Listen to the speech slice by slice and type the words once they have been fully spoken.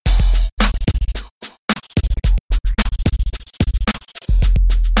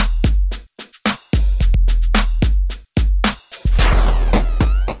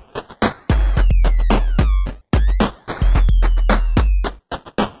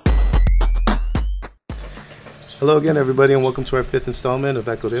Hello again, everybody, and welcome to our 5th installment of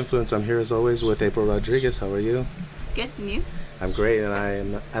Echoed Influence. I'm here, as always, with April Rodriguez. How are you? Good, and you? I'm great, and I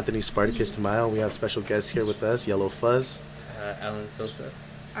am Anthony Spartacus Tamayo. We have special guests here with us, Yellow Fuzz. Alan Sosa.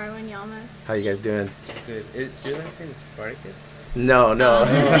 Arwen Llames. How you guys doing? Good. Your last name is Spartacus? No.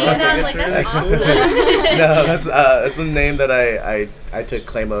 That's awesome. No, that's a name that I took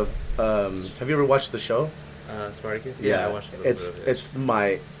claim of. Have you ever watched the show? Spartacus? Yeah, I watched it. It's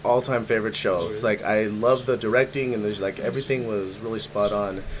my all-time favorite show. It's like I love the directing, and there's like everything was really spot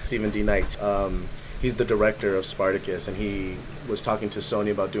on. Stephen D. Knight, he's the director of Spartacus, and he was talking to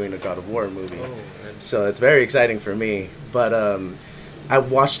Sony about doing a God of War movie. So it's very exciting for me. But I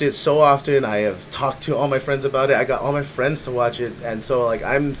watched it so often. I have talked to all my friends about it. I got all my friends to watch it, and so like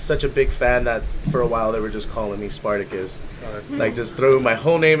I'm such a big fan that for a while they were just calling me Spartacus. Oh, that's cool. Like just threw my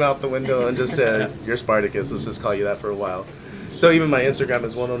whole name out the window and just said, "You're Spartacus. Let's just call you that for a while." So even my Instagram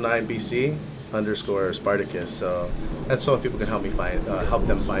is 109BC_Spartacus. So that's so people can help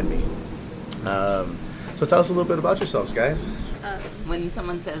them find me. So tell us a little bit about yourselves, guys. When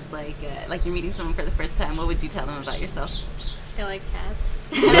someone says like you're meeting someone for the first time, what would you tell them about yourself? I like cats.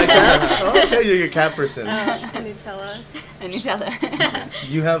 You like cats? Oh, okay, you're a cat person. Nutella.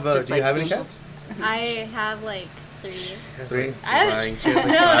 You have? Just do you like have any simple. cats? I have like 3. Three? Lying. She has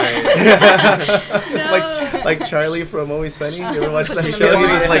No. Like Charlie from Always Sunny. You ever watch that Puts show? them He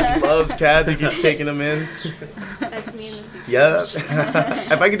in just the like loves cats. He keeps taking them in. That's me in the future. Yeah.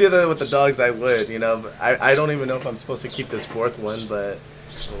 If I could do that with the dogs, I would. You know, but I don't even know if I'm supposed to keep this 4th one, but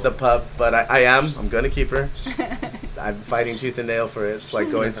the pup. But I am. I'm gonna keep her. I'm fighting tooth and nail for it. It's like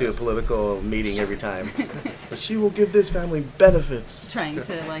going to a political meeting every time. But she will give this family benefits. Trying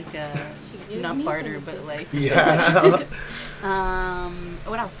to like gives not me barter, but like. Yeah.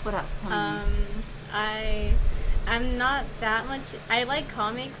 What else? Tell me. I'm not that much. I like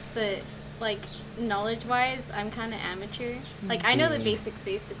comics, but like knowledge-wise, I'm kind of amateur. Like I know the basics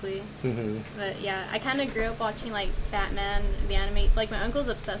basically, but yeah, I kind of grew up watching like Batman, the anime. Like my uncle's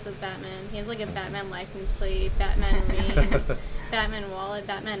obsessed with Batman. He has like a Batman license plate, Batman ring, Batman wallet,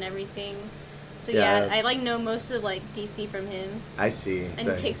 Batman everything. So yeah, I like know most of like DC from him. I see. And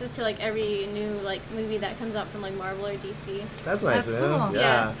he takes us to like every new like movie that comes out from like Marvel or DC. That's nice of him. Cool.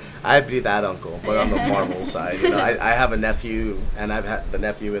 Yeah. I'd be that uncle, but on the Marvel side. You know, I have a nephew, and I've had the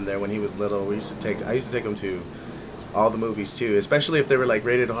nephew in there when he was little. I used to take him to all the movies too, especially if they were like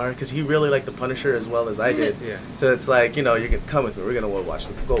rated R, because he really liked The Punisher as well as I did. Yeah. So it's like, you know, you can come with me. We're gonna go watch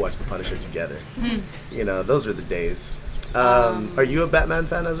The Punisher together. You know, those were the days. Are you a Batman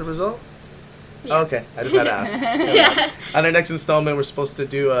fan as a result? Yeah. Oh, okay, I just had to ask. Yeah. On our next installment, we're supposed to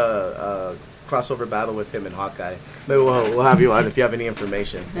do a crossover battle with him and Hawkeye. Maybe we'll have you on if you have any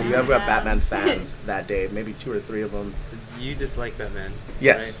information. If you ever have Batman fans that day, maybe 2 or 3 of them. You dislike Batman?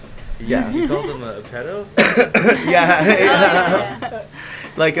 Yes. Right? Yeah. You called him a pedo? Yeah.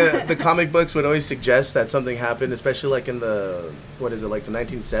 Like the comic books would always suggest that something happened, especially like in the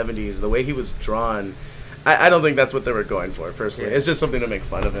 1970s. The way he was drawn, I don't think that's what they were going for personally. Yeah. It's just something to make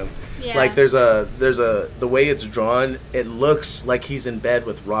fun of him. Yeah. Like there's the way it's drawn, it looks like he's in bed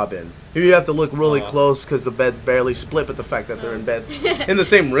with Robin. You have to look really close because the bed's barely split, but the fact that they're in bed in the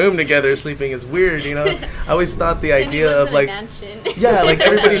same room together sleeping is weird, you know? I always thought the idea of like yeah, like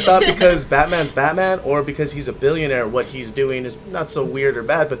everybody thought because Batman's Batman or because he's a billionaire, what he's doing is not so weird or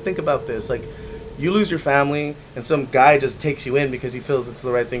bad. But think about this, like you lose your family and some guy just takes you in because he feels it's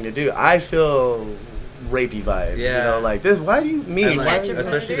the right thing to do. I feel rapey vibes, you know, like this. Why do you mean? Like,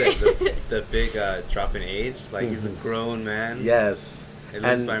 especially the big drop in age. Like he's a grown man. Yes. He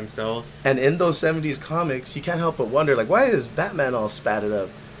lives by himself. And in those 70s comics, you can't help but wonder, like, why is Batman all spatted up,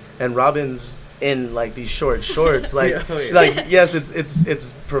 and Robin's in like these short shorts? Like, like yes,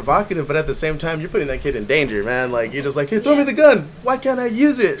 it's provocative, but at the same time, you're putting that kid in danger, man. Like you're just like, here, throw me the gun. Why can't I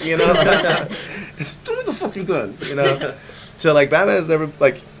use it? You know, just throw me the fucking gun. You know. So like Batman is never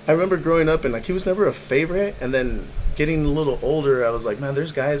like. I remember growing up and like he was never a favorite, and then getting a little older, I was like, man,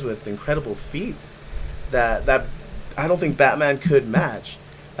 there's guys with incredible feats that I don't think Batman could match.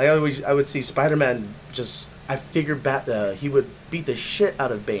 Like I would see Spider-Man I figured he would beat the shit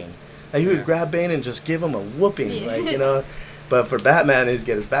out of Bane. Like he would grab Bane and just give him a whooping, like, you know. But for Batman, he's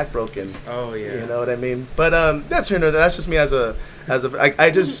get his back broken. Oh yeah. You know what I mean? But that's just me I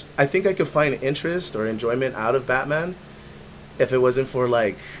think I could find interest or enjoyment out of Batman if it wasn't for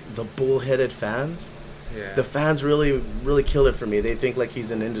like the bullheaded fans. Yeah. The fans really kill it for me. They think like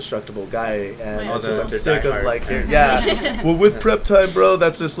he's an indestructible guy, and I'm sick of like well, with prep time, bro,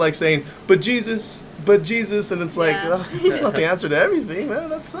 that's just like saying but Jesus, and it's like that's not the answer to everything, man.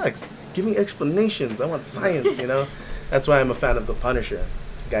 That sucks. Give me explanations. I want science, you know. That's why I'm a fan of the Punisher,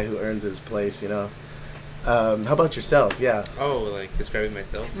 the guy who earns his place, you know. How about yourself? Yeah. Oh, like describing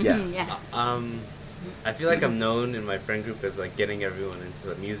myself? Mm-hmm, Yeah. I feel like I'm known in my friend group as like getting everyone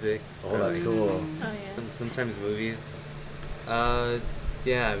into music. Oh, that's cool. Oh yeah. Sometimes movies.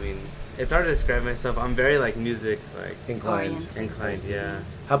 Yeah, I mean, it's hard to describe myself. I'm very like music like Inclined. Yeah.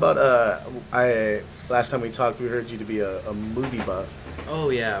 How about last time we talked, we heard you to be a movie buff. Oh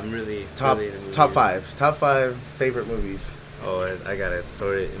yeah, I'm really Top really into movies. top five favorite movies. Oh, I got it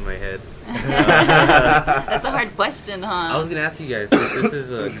sorted in my head. That's a hard question, huh? I was gonna ask you guys. Since this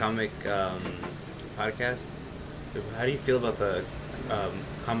is a comic podcast, how do you feel about the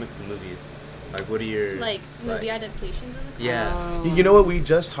comics and movies? Like, what are your movie adaptations of the comics? Yeah. Oh. You know what? We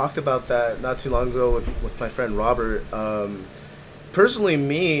just talked about that not too long ago with my friend Robert. Personally,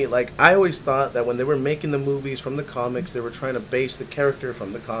 me, like, I always thought that when they were making the movies from the comics, they were trying to base the character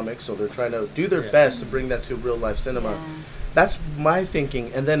from the comics, so they're trying to do their best to bring that to real life cinema. Yeah. That's my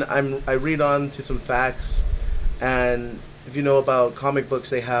thinking. And then I read on to some facts, and if you know about comic books,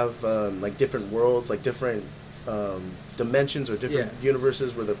 they have like different worlds, like different dimensions or different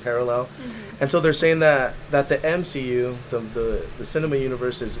universes where they're parallel. Mm-hmm. And so they're saying that the MCU, the cinema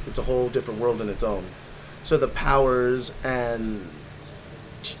universe, it's a whole different world in its own. So the powers and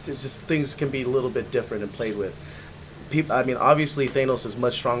just things can be a little bit different and played with. I mean, obviously Thanos is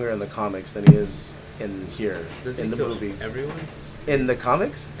much stronger in the comics than he is in here. Does in he the kill movie. Everyone? In the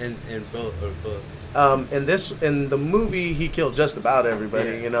comics? In both or both. In the movie he killed just about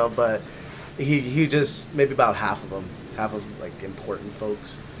everybody, you know, but he just maybe about half of like important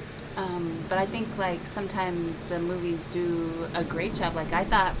folks. But I think like sometimes the movies do a great job. Like I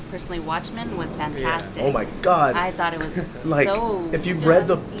thought personally, Watchmen was fantastic. Oh my god! I thought it was like so. If you've read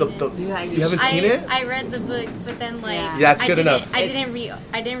the you haven't seen it? I read the book, but then like that's good enough. I didn't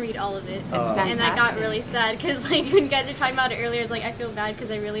read all of it. It's fantastic. And I got really sad because like when you guys were talking about it earlier, I was like I feel bad because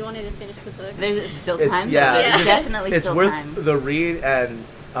I really wanted to finish the book. There's still time. It's definitely it's still worth time. the read, and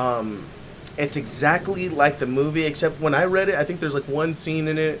it's exactly like the movie, except when I read it, I think there's like one scene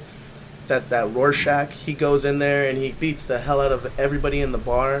in it that Rorschach, he goes in there and he beats the hell out of everybody in the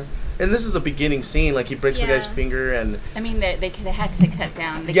bar. And this is a beginning scene, like he breaks the guy's finger, and I mean they had to cut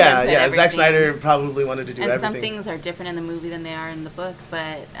down. They Zack Snyder probably wanted to do and everything. some things are different in the movie than they are in the book,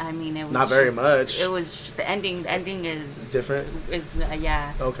 but I mean it was not very much. It was just, the ending is different.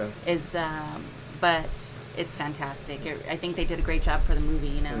 But it's fantastic. I think they did a great job for the movie,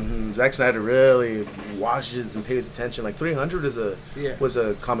 you know. Mm-hmm. Zack Snyder really watches and pays attention. Like 300 was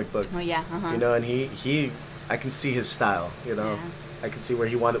a comic book. Oh yeah, you know, and he I can see his style. You know, I can see what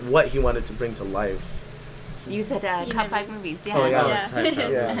he wanted to bring to life. You said top 5 movies. Yeah. Oh yeah.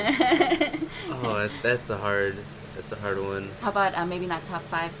 Oh, that's a hard one. How about maybe not top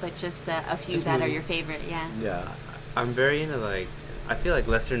 5, but just a few just that movies. are your favorite? Yeah. Yeah. I'm very into like. I feel like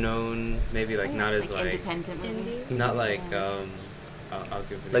lesser known, maybe like not as like independent movies. Not like I'll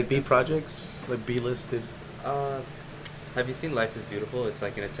give it like B projects, like B listed. Have you seen Life is Beautiful? It's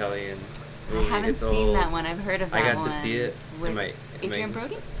like an Italian movie. I haven't seen that one. I've heard of that one. I got to see it. With Adrian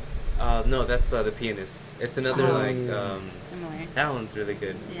Brody? No, that's The Pianist. It's another similar. That one's really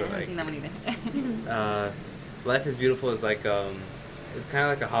good. Yeah, I haven't seen that one either. Life is Beautiful is like it's kind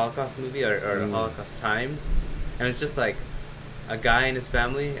of like a Holocaust movie or Holocaust times, and it's just like a guy and his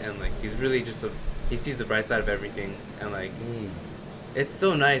family, and like he's really just he sees the bright side of everything, and like it's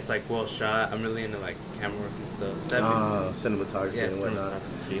so nice, like well shot. I'm really into like camera work and stuff. Cinematography and whatnot.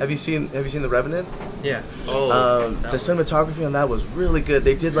 Cinematography. Have you seen The Revenant? Yeah. The cinematography on that was really good.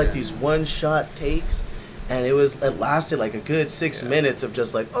 They did like these one shot takes, and it lasted like a good 6 minutes of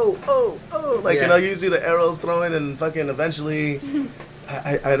just like like you know, usually the arrows throwing and fucking eventually.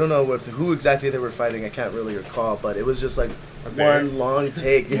 I don't know who exactly they were fighting. I can't really recall, but it was just like one long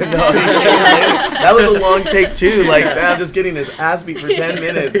take. You know, that was a long take too. Like, damn, just getting his ass beat for 10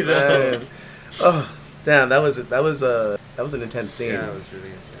 minutes, man. Oh, damn, that was an intense scene. Yeah, it was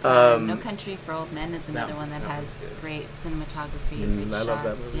really intense. No Country for Old Men is another one that has great cinematography. Great I shots. love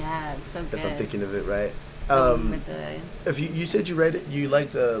that movie. Yeah, it's so good. If I'm thinking of it right. If you said you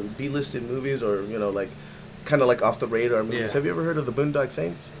liked B-listed movies, or you know, like kind of like off the radar movies. Yeah. Have you ever heard of the Boondock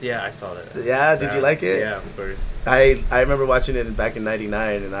Saints? Yeah, I saw that. Yeah, did you like it? Yeah, of course. I remember watching it back in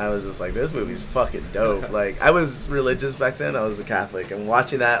 '99, and I was just like, this movie's fucking dope. Like, I was religious back then. I was a Catholic, and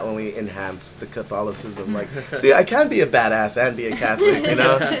watching that only enhanced the Catholicism. Like, see, I can be a badass and be a Catholic, you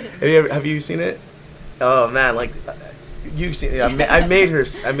know? Have you seen it? Oh man, like you've seen it. I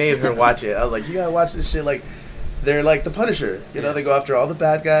made her watch it. I was like, you gotta watch this shit. Like, they're like the Punisher, you know? They go after all the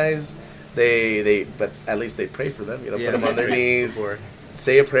bad guys. But at least they pray for them, you know, put them on their knees,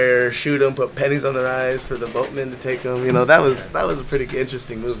 say a prayer, shoot them, put pennies on their eyes for the boatmen to take them. You know, that was a pretty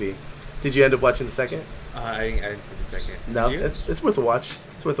interesting movie. Did you end up watching the second? I didn't see the second. No, it's worth a watch.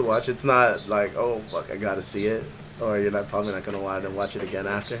 It's worth a watch. It's not like, oh fuck, I gotta see it, or you're probably not gonna want to watch it again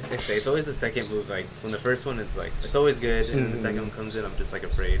after. It's always the second movie. Like when the first one, it's like it's always good, and then the second one comes in, I'm just like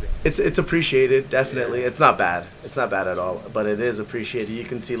afraid. It's appreciated, definitely. Yeah. It's not bad. It's not bad at all, but it is appreciated. You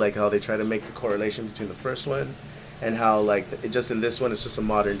can see like how they try to make the correlation between the first one, and how like just in this one, it's just a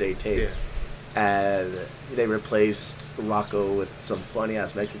modern day take. Yeah. And they replaced Rocco with some funny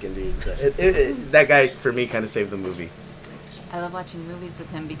ass Mexican dudes. That guy for me kind of saved the movie. I love watching movies with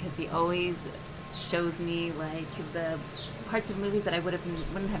him because he always shows me like the parts of movies that I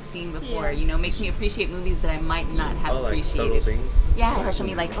wouldn't have seen before. Yeah. You know, makes me appreciate movies that I might not have appreciated. Subtle things. Yeah, he'll show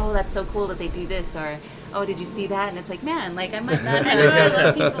me like, oh, that's so cool that they do this, or oh, did you see that? And it's like, man, like I might not. I know, I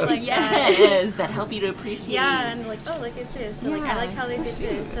love people like yes, that help you to appreciate. Yeah, and like, oh, look at this. Or like, I like how they did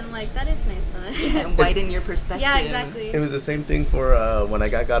this, and I'm like, that is nice. Yeah, widen your perspective. Yeah, exactly. It was the same thing for when I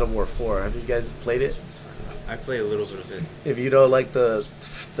got God of War 4. Have you guys played it? I played a little bit of it. If you don't like the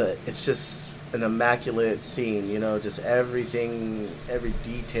it's just an immaculate scene, you know, just everything, every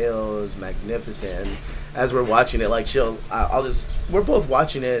detail is magnificent. And as we're watching it, like we're both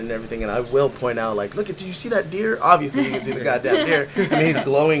watching it and everything, and I will point out, like, did you see that deer? Obviously, you can see the goddamn deer. I mean, he's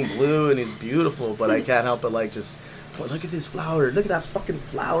glowing blue and he's beautiful, but I can't help but like just, look at this flower. Look at that fucking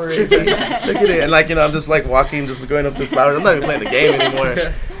flower. Look at it. And like, you know, I'm just like walking, just going up to flowers. I'm not even playing the game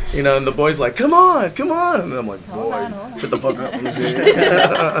anymore. You know, and the boy's like, come on. And I'm like, boy, shut the fuck up.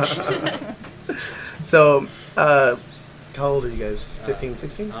 So, how old are you guys? 15,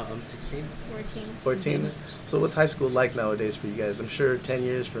 16? I'm 16. 14? So what's high school like nowadays for you guys? I'm sure 10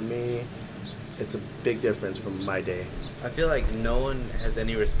 years for me, it's a big difference from my day. I feel like no one has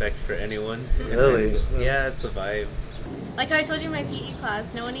any respect for anyone. Really? Yeah, it's the vibe. Like how I told you in my PE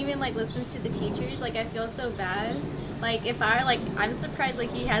class, no one even like listens to the teachers. Like I feel so bad. Like if I'm surprised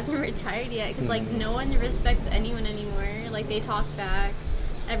like he hasn't retired yet, because like no one respects anyone anymore. Like they talk back.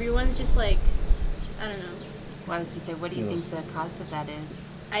 Everyone's just like, I don't know. Well, I was gonna say, what do you think the cause of that is?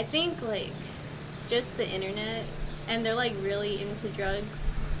 I think like just the internet, and they're like really into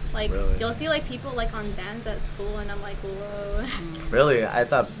drugs. Like you'll see like people like on Xans at school, and I'm like, whoa. Really? I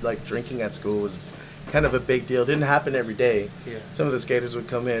thought like drinking at school was kind of a big deal. It didn't happen every day. Yeah. Some of the skaters would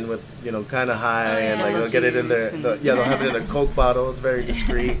come in with, you know, kind of high, and like they'll get it in they'll have it in their Coke bottle. It's very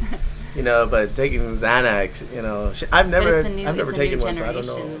discreet. You know, but taking Xanax, you know, I've never taken one, so I don't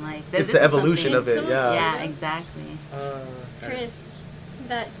know. Like, it's the evolution of it, yeah. Yeah, exactly. Chris,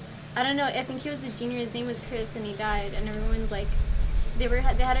 I don't know. I think he was a junior. His name was Chris, and he died. And everyone's like, they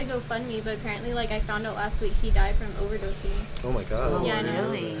had to GoFundMe, but apparently, like I found out last week, he died from overdosing. Oh my god! Yeah, I know.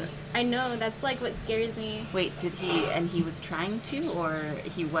 Really? I know. That's like what scares me. Wait, did he? And he was trying to, or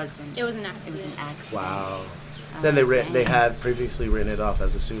he wasn't? It was an accident. It was an accident. Wow. Then they had previously written it off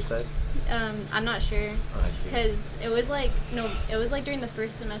as a suicide. I'm not sure. Oh, I see. Because it was like during the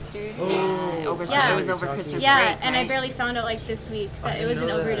first semester. Oh, it was over Christmas break, right? And I barely found out like this week that it was an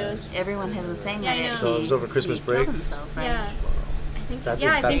overdose. Everyone was saying that. So it was over Christmas break. Killed himself, right? Yeah.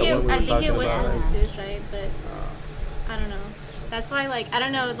 I think it was probably suicide, but I don't know. That's why, like, I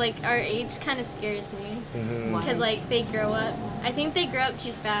don't know, like, our age kind of scares me. Because, like, they grow up. I think they grow up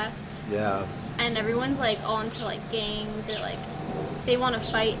too fast. Yeah. And everyone's, like, all into, like, gangs or, like, they want to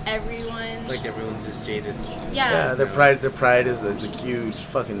fight everyone. Like, everyone's just jaded. Yeah. Their pride is a huge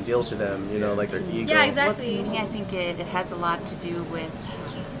fucking deal to them, you know, like their ego. Yeah, exactly. Well, to me, I think it has a lot to do with,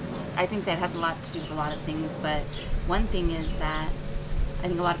 a lot of things, but one thing is that I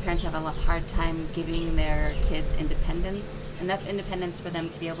think a lot of parents have a hard time giving their kids enough independence for them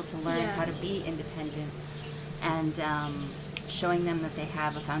to be able to learn how to be independent, and showing them that they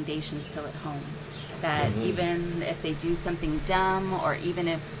have a foundation still at home. That even if they do something dumb, or even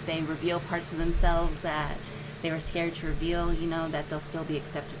if they reveal parts of themselves that they were scared to reveal, you know, that they'll still be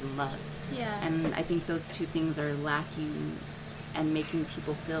accepted and loved. Yeah. And I think those two things are lacking and making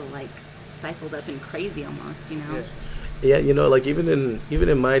people feel like stifled up and crazy almost, you know? Yeah, you know, like even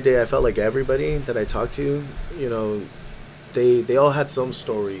in my day, I felt like everybody that I talked to, you know, they all had some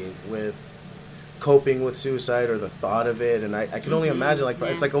story with coping with suicide or the thought of it, and I can only imagine, like,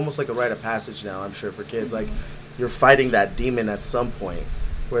 it's like almost like a rite of passage now, I'm sure, for kids. Like, you're fighting that demon at some point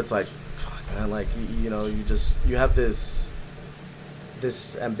where it's like, fuck, man, like, you know, you have this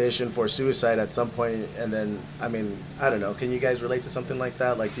ambition for suicide at some point, and then, I mean, I don't know, can you guys relate to something like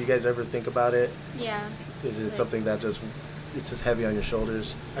that? Like, do you guys ever think about it? Yeah. Is it something that it's just heavy on your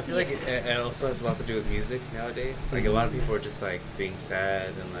shoulders? I feel like it also has a lot to do with music nowadays. Like, a lot of people are just, like, being sad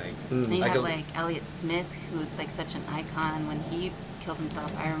and, like... And you have, like, Elliott Smith, who's, like, such an icon. When he killed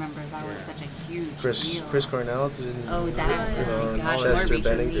himself, I remember that was such a huge deal. Chris Cornell? Oh, that, you know, oh my gosh, Chester more recently,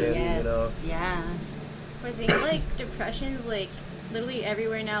 Bennington, yes. you know. Yeah. I think like depression's like literally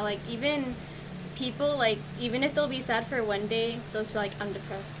everywhere now. Like even people, like even if they'll be sad for one day, they'll be like, I'm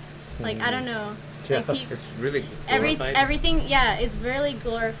depressed. Like I don't know. Yeah. Like, It's really glorified. Everything, yeah, it's really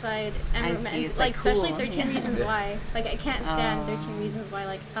glorified and it's like cool. especially 13 Reasons Why. Like I can't stand 13 Reasons Why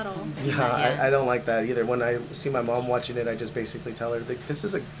like at all. Yeah, I don't like that either. When I see my mom watching it, I just basically tell her, like, this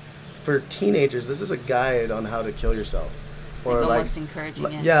is for teenagers, this is a guide on how to kill yourself. Or like almost encouraging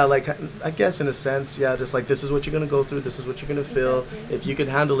it. Yeah, like I guess in a sense, yeah, just like this is what you're gonna go through, this is what you're gonna feel. Exactly. If you could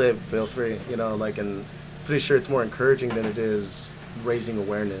handle it, feel free. You know, like, and pretty sure it's more encouraging than it is raising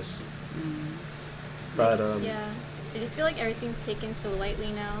awareness. But yeah, I just feel like everything's taken so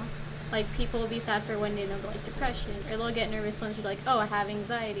lightly now. Like people will be sad for one day and they'll be like depression, or they'll get nervous once you're like, oh, I have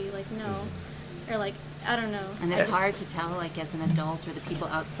anxiety. Like no, or like I don't know. And it's hard to tell, like as an adult or the people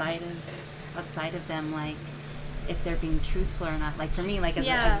outside of them, like if they're being truthful or not. Like for me, like as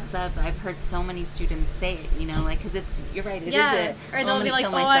a sub, I've heard so many students say it, you know, like because you're right, it is a, or they'll be like,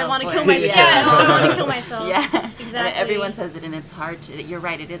 oh, myself, I want to kill myself. Yeah, oh, I want to kill myself. Yeah, exactly. And everyone says it, and it's hard to. You're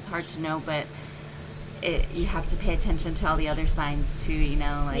right, it is hard to know, but. You have to pay attention to all the other signs too, you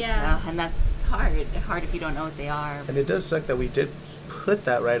know, like, and that's hard if you don't know what they are. And it does suck that we did put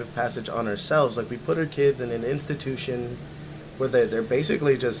that rite of passage on ourselves. Like we put our kids in an institution where they're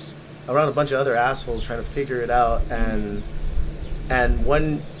basically just around a bunch of other assholes trying to figure it out, and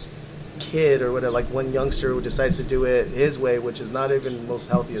one kid or whatever, like one youngster who decides to do it his way, which is not even most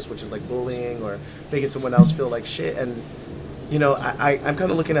healthiest, which is like bullying or making someone else feel like shit. And you know, I'm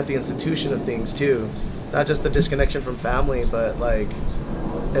kind of looking at the institution of things too. Not just the disconnection from family, but like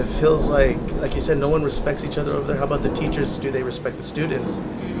it feels like you said, no one respects each other over there. How about the teachers? Do they respect the students?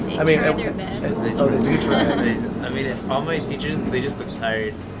 They try their best. They do try. I mean, all my teachers, they just look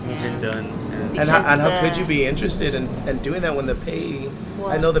tired and done. And how could you be interested in doing that when the pay? Well,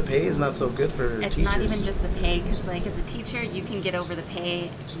 I know the pay is not so good for it's teachers. It's not even just the pay, because like as a teacher, you can get over the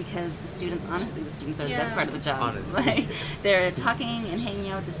pay because the students are the best part of the job. Honestly. Like they're talking and hanging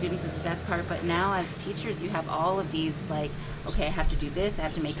out with the students is the best part. But now as teachers, you have all of these like, okay, I have to do this, I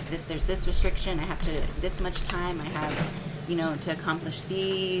have to make this. There's this restriction. I have to this much time. I have, you know, to accomplish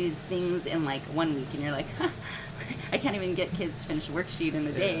these things in like 1 week, and you're like, I can't even get kids to finish a worksheet in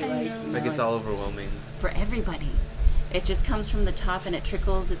a day. Like it's all overwhelming for everybody. It just comes from the top and it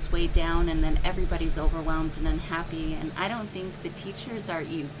trickles its way down, and then everybody's overwhelmed and unhappy. And I don't think the teachers are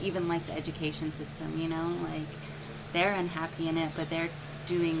even like the education system, you know, like they're unhappy in it, but they're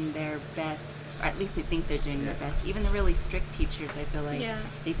doing their best, or at least they think they're doing their best. Even the really strict teachers, I feel like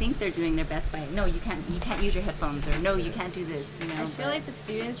they think they're doing their best by, no, you can't use your headphones, or no, you can't do this, you know. I just feel like the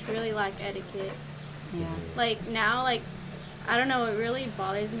students really lack etiquette. Yeah. Like now, like I don't know, what really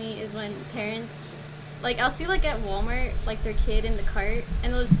bothers me is when parents, like I'll see like at Walmart, like their kid in the cart,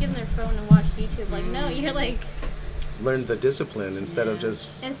 and they'll just give them their phone and watch YouTube. Like no, you're like learn the discipline instead of just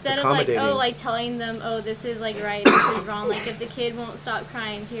accommodating. Of like, oh, like telling them, oh, this is like right, this is wrong. Like if the kid won't stop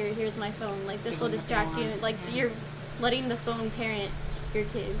crying, here's my phone. Like this will distract you. Like you're letting the phone parent your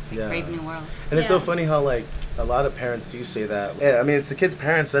kids. It's a brave new world. And it's so funny how like a lot of parents do say that. Yeah, I mean it's the kids'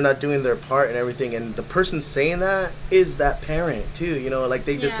 parents. They're not doing their part and everything, and the person saying that is that parent too. You know, like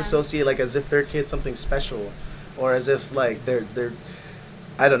they disassociate like as if their kid's something special, or as if like they're.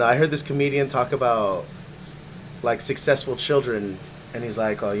 I don't know. I heard this comedian talk about like successful children, and he's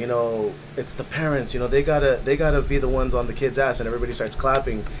like, oh, you know, it's the parents, you know, they gotta be the ones on the kid's ass, and everybody starts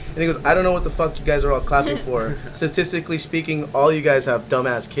clapping. And he goes, I don't know what the fuck you guys are all clapping for. Statistically speaking, all you guys have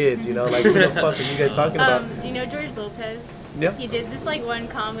dumbass kids, you know, like what the fuck are you guys talking about? Do you know George Lopez? Yeah. He did this like one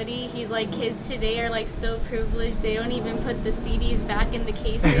comedy. He's like, kids today are like so privileged, they don't even put the CDs back in the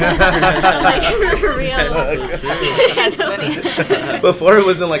cases. Like for real. That's funny. Before it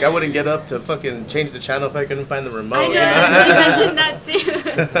wasn't like I wouldn't get up to fucking change the channel if I couldn't find the remote. I know, you know? you mentioned that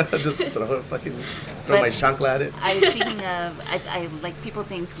too. Just throw my chancla at it. Speaking of, I like people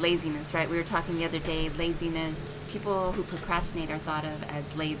think laziness, right? We were talking the other day, laziness. People who procrastinate are thought of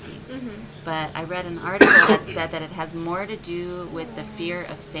as lazy. Mm-hmm. But I read an article that said that it has more to do with the fear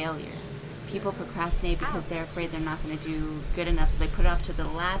of failure. People procrastinate because they're afraid they're not going to do good enough, so they put it off to the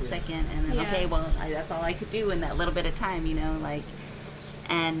last second, and then okay, well, that's all I could do in that little bit of time, you know, like.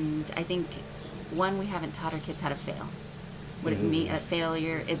 And I think we haven't taught our kids how to fail. What it mean,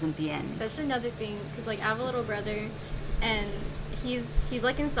 failure isn't the end. That's another thing, because like I have a little brother, and he's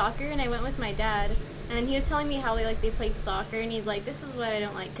like in soccer, and I went with my dad, and then he was telling me how they played soccer, and he's like, this is what I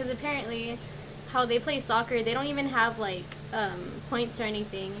don't like, because apparently how they play soccer, they don't even have like points or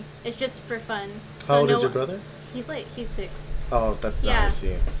anything. It's just for fun. How old is your brother? He's 6. Oh, yeah. I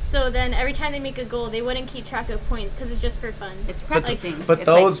see. So then every time they make a goal, they wouldn't keep track of points because it's just for fun. It's practicing. But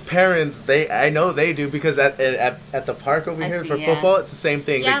those parents, I know they do, because at the park over here for football, it's the same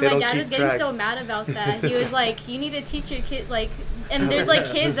thing. Yeah, like, they my don't dad keep was getting track. so mad about that. He was like, you need to teach your kid, like, and there's like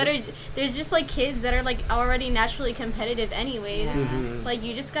kids that are, there's just like kids that are like already naturally competitive anyways. Yeah. Mm-hmm. Like,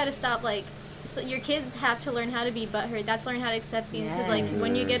 you just gotta stop, like, so your kids have to learn how to be butthurt. That's learn how to accept things. Because, like,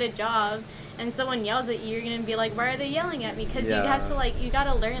 when you get a job and someone yells at you, you're going to be like, why are they yelling at me? Because you have to, like, you got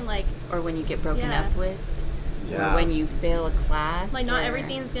to learn, like... Or when you get broken up with. Yeah. Or when you fail a class. Like, not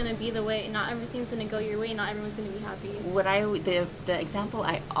everything's going to be the way. Not everything's going to go your way. Not everyone's going to be happy. The example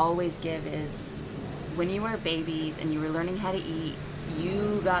I always give is when you were a baby and you were learning how to eat,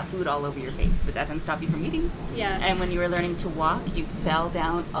 you got food all over your face, but that didn't stop you from eating. Yeah. And when you were learning to walk, you fell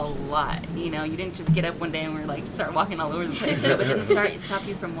down a lot. You know, you didn't just get up one day and were like start walking all over the place. But it didn't stop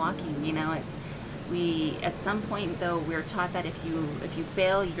you from walking. You know, at some point though we're taught that if you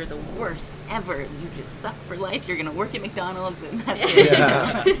fail, you're the worst ever. You just suck for life. You're gonna work at McDonald's and that's it.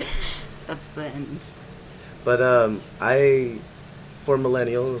 Yeah. You know? That's the end. But for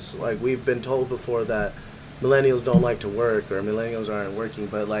millennials, like we've been told before that millennials don't like to work or millennials aren't working,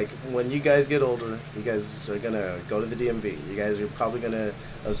 but like when you guys get older, you guys are gonna go to the DMV. You guys are probably gonna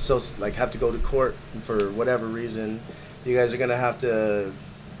have to go to court for whatever reason. You guys are gonna have to,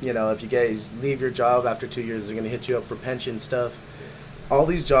 you know, if you guys leave your job after 2 years, they're gonna hit you up for pension stuff. All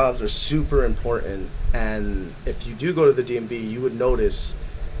these jobs are super important, and if you do go to the DMV, you would notice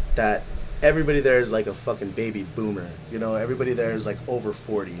that everybody there is like a fucking baby boomer. You know, everybody there is like over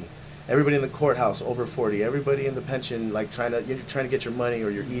 40. Everybody in the courthouse over 40. Everybody in the pension, like trying to get your money or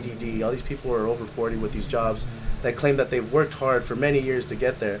your EDD. All these people are over 40 with these jobs that claim that they've worked hard for many years to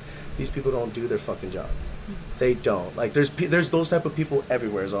get there. These people don't do their fucking job. They don't. Like there's those type of people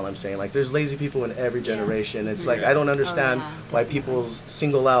everywhere is all I'm saying. Like there's lazy people in every generation. It's like I don't understand why people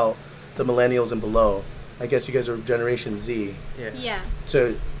single out the millennials and below. I guess you guys are Generation Z. Yeah.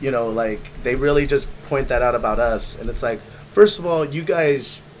 So, you know, like they really just point that out about us, and it's like, first of all, you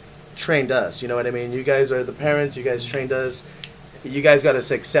guys trained us, you know what I mean? You guys are the parents, you guys trained us. You guys got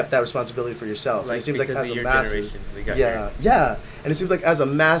to accept that responsibility for yourself. Like, and it seems like as a masses, yeah, and it seems like as a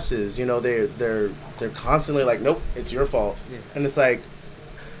masses, you know, they're constantly like, nope, it's your fault. Yeah. And it's like,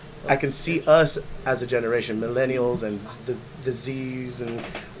 I can see us as a generation, millennials and the Zs, and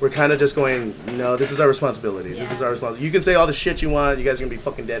we're kind of just going, no, this is our responsibility. Yeah. This is our responsibility. You can say all the shit you want. You guys are going to be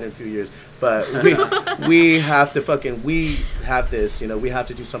fucking dead in a few years. But we have to we have this, you know, we have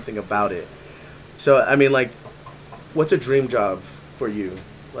to do something about it. So, I mean, like, what's a dream job for you?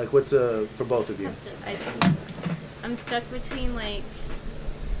 Like, what's for both of you? That's what I think. I'm stuck between, like,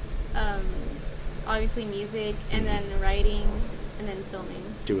 obviously music and then writing and then filming.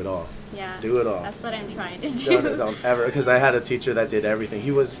 Do it all. Yeah. Do it all. That's what I'm trying to do. Don't ever, because I had a teacher that did everything.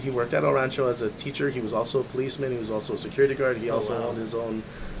 He worked at El Rancho as a teacher. He was also a policeman. He was also a security guard. He also owned his own,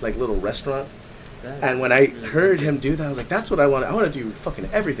 like, little restaurant. And when I heard him do that, I was like, that's what I want. I want to do fucking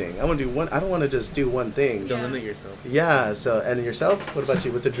everything. I want to do one. I don't want to just do one thing. Don't limit yourself. Yeah. So, and yourself? What about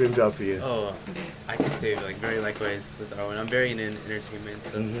you? What's a dream job for you? Oh, I can say like very likewise with Arwen. I'm very into entertainment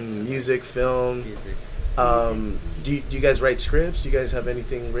stuff. Mm-hmm. Music, film. Music. Do you guys write scripts? Do you guys have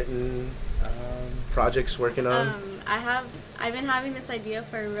anything written? Projects working on? I've been having this idea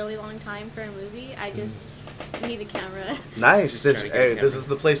for a really long time for a movie. I just need a camera. Nice. This is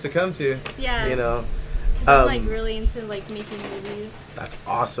the place to come to. Yeah. You know. Because I'm like really into like making movies. That's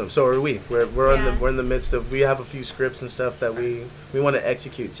awesome. So are we. We're in the midst of. We have a few scripts and stuff that we want to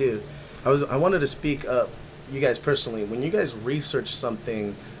execute too. I wanted to speak up, you guys personally. When you guys research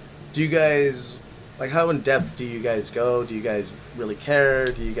something, do you guys, like, how in depth do you guys go? Do you guys really care?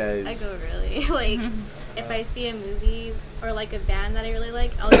 Do you guys? I go really like. If I see a movie or like a band that I really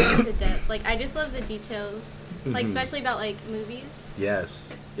like, I'll go into depth. Like, I just love the details, like especially about like movies.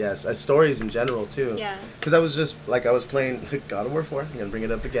 Yes. Stories in general too. Yeah. Because I was playing God of War 4. I'm gonna bring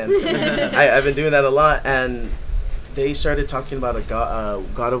it up again. I've been doing that a lot, and they started talking about a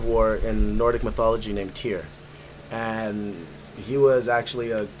God of War in Nordic mythology named Tyr, and he was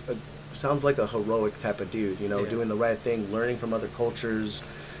actually a sounds like a heroic type of dude. You know, doing the right thing, learning from other cultures.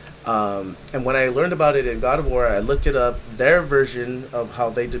 And when I learned about it in God of War, I looked it up, their version of how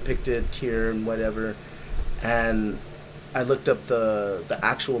they depicted Tyr and whatever, and I looked up the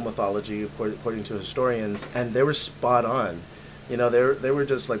actual mythology according to historians, and they were spot on. You know, they were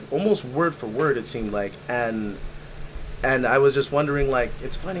just like almost word for word, it seemed like, and I was just wondering, like,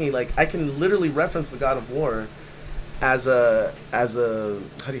 it's funny, like I can literally reference the God of War as a how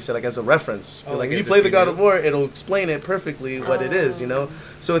do you say, like, as a reference. Like if you play the God of War, it'll explain it perfectly what it is, you know.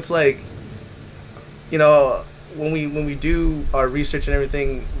 So it's like, you know, when we do our research and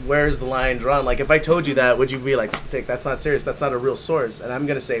everything, where's the line drawn? Like, if I told you that, would you be like, Dick, that's not serious, that's not a real source? And I'm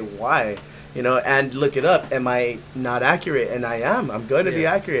gonna say why, and look it up. Am I not accurate? And I'm going to be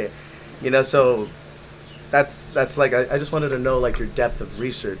accurate, so that's like, I just wanted to know, like, your depth of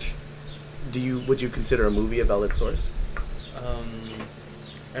research. Would you consider a movie a valid source?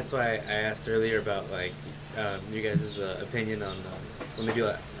 That's why I asked earlier about, like, you guys' opinion on when they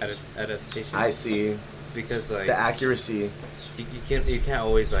do adaptations. I see. Because, like, the accuracy, you can't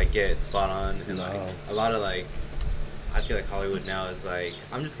always, like, get it spot on, and like a lot of, like, I feel like Hollywood now is like,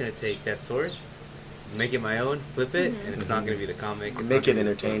 I'm just gonna take that source, make it my own, flip it, and it's not gonna be the comic. Make it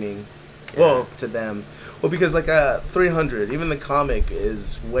entertaining. Well, to them, because like 300, even the comic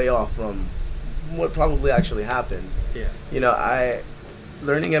is way off from what probably actually happened. Yeah.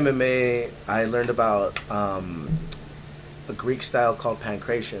 Learning MMA, I learned about a Greek style called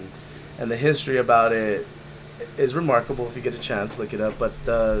pancration. And the history about it is remarkable. If you get a chance, look it up. But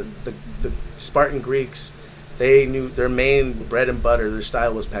the Spartan Greeks, they knew their main bread and butter, their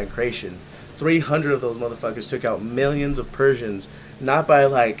style was pancration. 300 of those motherfuckers took out millions of Persians, not by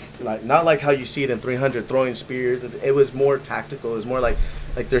not like how you see it in 300, throwing spears. It was more tactical. It was more like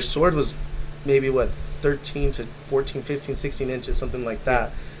their sword was maybe 13 to 14, 15, 16 inches, something like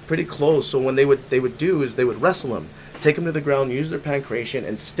that. Pretty close. So when they would do is they would wrestle them. Take them to the ground, use their pancration,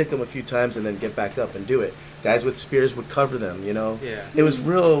 and stick them a few times, and then get back up and do it. Guys with spears would cover them. Yeah. It was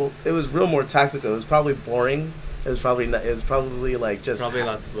real more tactical. It was probably boring. It was probably like just probably a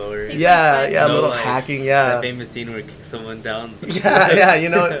lot slower. A little like, hacking. Yeah. That famous scene where it kicks someone down. Yeah.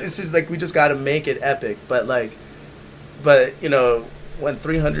 It's just like we just got to make it epic. But when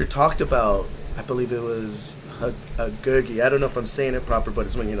 300 talked about, I believe it was a Gurgi. I don't know if I'm saying it proper, but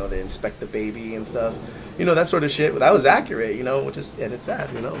it's when they inspect the baby and stuff. That sort of shit. That was accurate, and it's sad,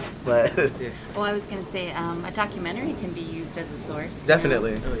 but... Well, I was going to say, a documentary can be used as a source.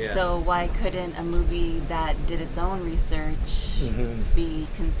 Definitely. Oh, yeah. So why couldn't a movie that did its own research be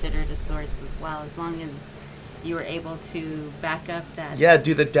considered a source as well, as long as you were able to back up that... Yeah,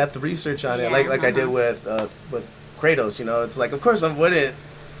 do the depth research on it, like I did with Kratos, It's like, of course I wouldn't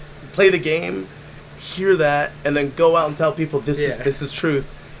play the game, hear that, and then go out and tell people this is truth.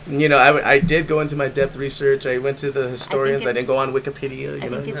 I did go into my depth research. I went to the historians. I didn't go on Wikipedia. I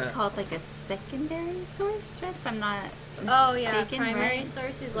think it's called like a secondary source, right? If I'm not mistaken. Oh yeah, primary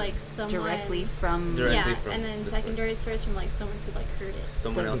source is like someone directly from. And then secondary source from like someone who like heard it.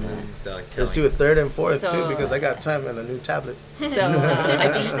 Someone else is like telling. Let's do a third and fourth too, because I got time and a new tablet. So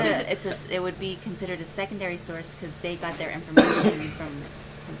I think that it would be considered a secondary source because they got their information from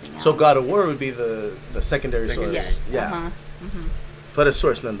something else. So God of War would be the secondary source. Yes. Yeah. But a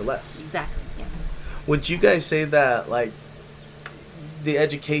source nonetheless. Exactly, yes. Would you guys say that, like, the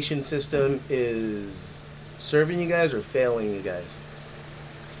education system is serving you guys or failing you guys?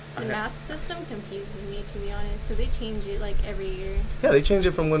 The math system confuses me, to be honest, because they change it, like, every year. Yeah, they change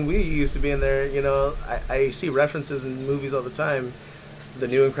it from when we used to be in there. I see references in movies all the time. The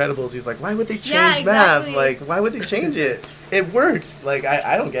New Incredibles, he's like, why would they change math? Like, why would they change it? It works. Like,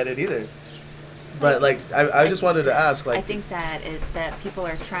 I don't get it either. But like, I just wanted to ask. Like, I think that people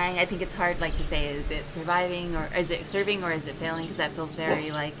are trying. I think it's hard, like, to say, is it surviving or is it serving or is it failing? Because that feels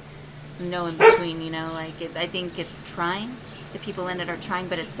very like no in between. I think it's trying. The people in it are trying,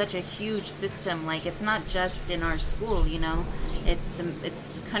 but it's such a huge system. Like, it's not just in our school. It's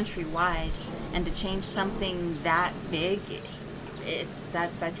countrywide, and to change something that big,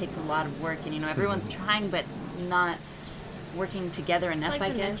 that takes a lot of work. And everyone's trying, but not working together enough, it's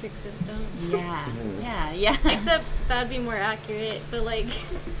like I guess. Metric system. Yeah. Except that'd be more accurate, but like.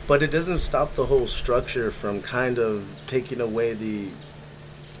 But it doesn't stop the whole structure from kind of taking away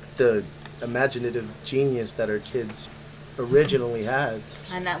the imaginative genius that our kids originally had.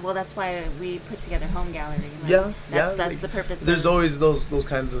 And that's why we put together Home Gallery. Like, that's the purpose. There's always those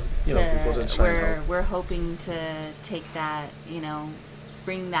kinds of people to try and help. We're hoping to take that,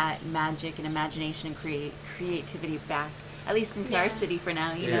 bring that magic and imagination and creativity back. At least into our city for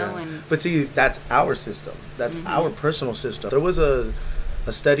now, you know. And but see, that's our system. That's our personal system. There was a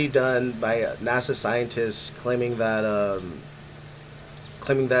study done by NASA scientists claiming that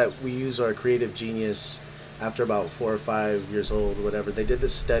we use our creative genius after about 4 or 5 years old or whatever. They did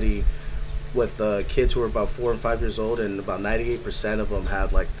this study with kids who were about 4 and 5 years old, and about 98% of them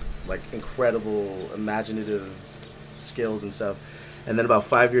had like incredible imaginative skills and stuff. And then about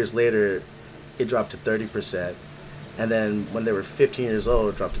 5 years later, it dropped to 30%. And then when they were 15 years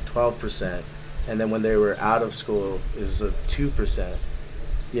old, it dropped to 12%. And then when they were out of school, it was a 2%.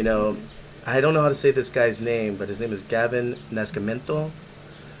 I don't know how to say this guy's name, but his name is Gavin Nascimento.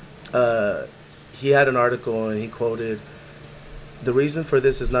 he had an article and he quoted, "The reason for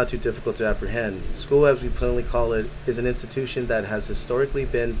this is not too difficult to apprehend. School, as we plainly call it, is an institution that has historically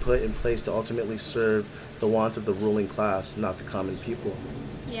been put in place to ultimately serve the wants of the ruling class, not the common people."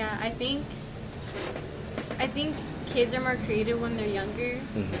 Yeah, I think kids are more creative when they're younger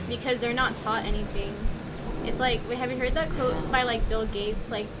because they're not taught anything. It's like, have you heard that quote by like Bill Gates?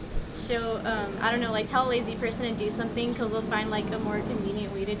 Like, I don't know, like tell a lazy person to do something because they'll find like a more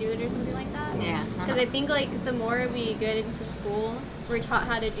convenient way to do it or something like that. Yeah. Because I think like the more we get into school, we're taught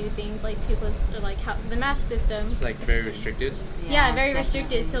how to do things like 2 plus, or like how the math system. Like very restricted. Yeah, very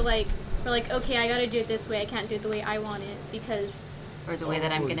restricted. So like we're like, okay, I gotta do it this way. I can't do it the way I want it because. Or the way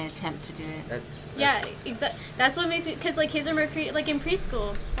that I'm gonna attempt to do it. That's yeah, exactly. That's what makes me, because like kids are more creative. Like in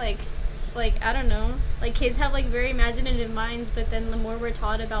preschool, like I don't know, like kids have like very imaginative minds, but then the more we're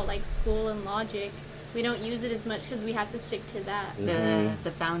taught about like school and logic, we don't use it as much because we have to stick to that.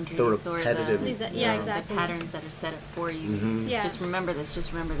 The boundaries or the patterns that are set up for you. Yeah. Just remember this.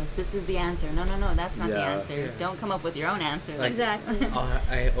 This is the answer. No, that's not the answer. Yeah. Don't come up with your own answer. Like, exactly.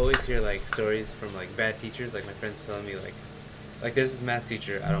 I always hear like stories from like bad teachers. Like my friends telling me like there's this math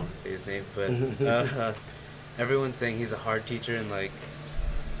teacher. I don't want to say his name, but everyone's saying he's a hard teacher, and like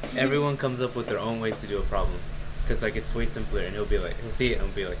everyone comes up with their own ways to do a problem, because like it's way simpler. And he'll see it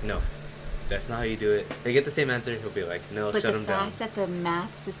and be like, no, that's not how you do it. They get the same answer. He'll be like, no, shut them down. But the fact that the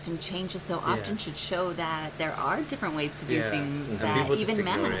math system changes so often should show that there are different ways to do things. That even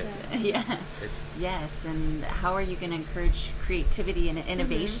math. Yes. Then how are you going to encourage creativity and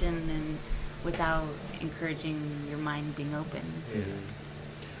innovation and without encouraging your mind being open?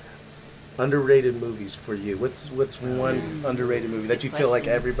 Underrated movies for you. What's one underrated movie that you feel like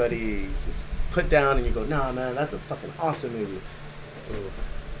everybody is put down and you go, nah, man, that's a fucking awesome movie? Ooh,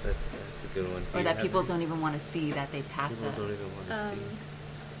 that's a good one. Or that people don't even want to see, that they pass up. People don't even want to see.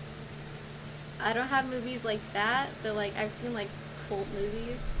 I don't have movies like that, but like I've seen like cult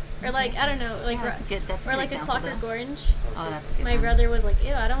movies. Or like, I don't know, like that's a good like example, A Clockwork Orange. Oh, that's a good My one. brother was like,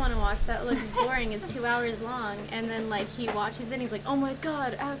 ew, I don't want to watch that. It looks boring. It's 2 hours long. And then like he watches it and he's like, oh my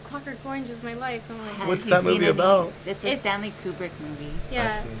god, Clockwork Orange is my life. I'm like, what's that movie about? It's a Stanley Kubrick movie.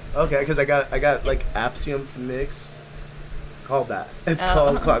 Yeah. Okay, because I got like Absinthe Mix. Called that. It's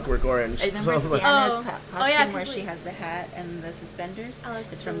called Clockwork Orange. I remember Sienna's costume where she has the hat and the suspenders.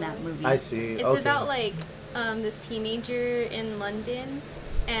 It's from that movie. I see. It's about like this teenager in London,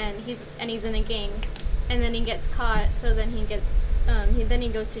 and he's in a gang, and then he gets caught. So then he gets he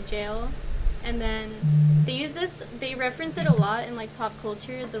goes to jail, and then they reference it a lot in like pop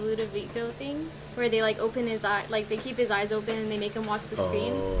culture, the Ludovico thing, where they like open his eye, like they keep his eyes open and they make him watch the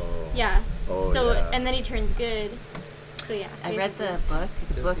screen. And then he turns good. So yeah, I read the book.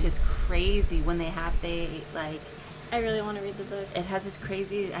 The book is crazy. When I really want to read the book. It has this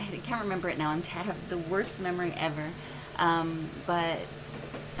crazy. I can't remember it now. I have the worst memory ever. But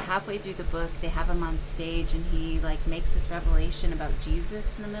halfway through the book, they have him on stage, and he like makes this revelation about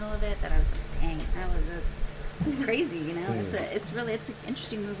Jesus in the middle of it. That I was like, dang, that's crazy. You know, it's an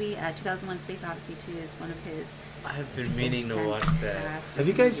interesting movie. 2001: Space Odyssey 2 is one of his. I've been meaning to watch that. Have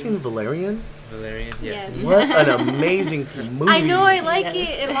you guys seen Valerian? Valerian, yes. What an amazing movie! I know, I like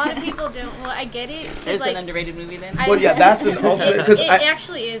it. A lot of people don't. Well, I get it. There's an underrated movie then. Well, yeah, that's an ultimate. Because it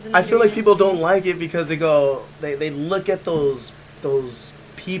actually is. I feel like people don't like it because they look at those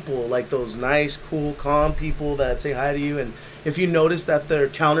people, like those nice, cool, calm people that say hi to you, and if you notice that their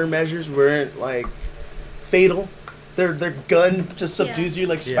countermeasures weren't like fatal. Their gun just subdues you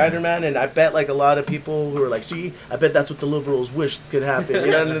like Spider-Man, and I bet like a lot of people who are like, see, I bet that's what the liberals wished could happen,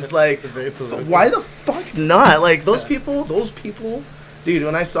 you know, and it's like, why the fuck not? Like, those people, dude,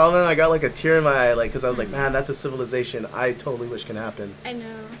 when I saw them, I got like a tear in my eye, like, because I was like, man, that's a civilization I totally wish can happen. I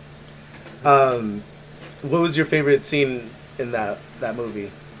know. What was your favorite scene in that movie?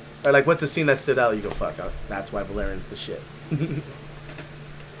 Or like, what's a scene that stood out? You go, fuck, that's why Valerian's the shit.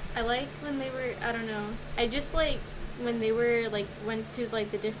 I like when they were, I don't know, I just like when they were like went to like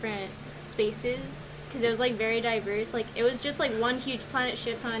the different spaces, because it was like very diverse. Like it was just like one huge planet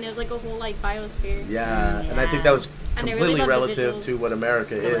ship, and it was like a whole like biosphere. Yeah, and I think that was completely relative to what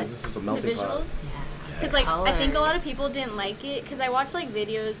America is. This is a melting pot. Because like I think a lot of people didn't like it, because I watched like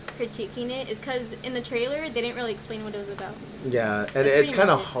videos critiquing it. It's because in the trailer they didn't really explain what it was about. Yeah, and it's kind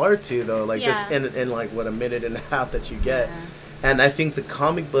of hard to though, like just in like what a minute and a half that you get. Yeah. And I think the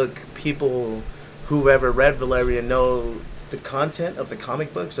comic book people who ever read Valerian know the content of the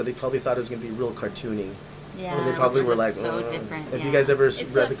comic book, so they probably thought it was going to be real cartoony. Yeah, and they probably were like, so different. If you guys ever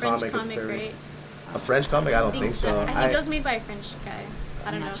read the comic, it's very... Right? A French comic? I don't think so. I think it was made by a French guy.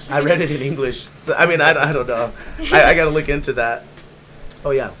 I don't know. I read it in English. So, I mean, I don't know. I got to look into that.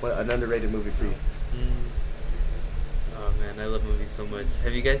 Oh yeah, an underrated movie for you. Oh man, I love movies so much.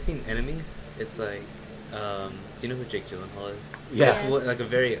 Have you guys seen Enemy? It's like, do you know who Jake Gyllenhaal is? Yeah. It's like a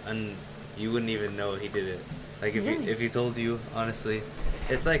very you wouldn't even know he did it. Like if he told you, honestly,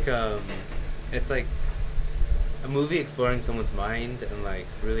 it's like a movie exploring someone's mind and like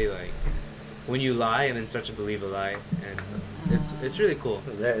really like when you lie and then start to believe a lie, and it's really cool.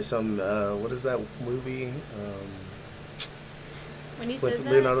 There's some what is that movie? When you with said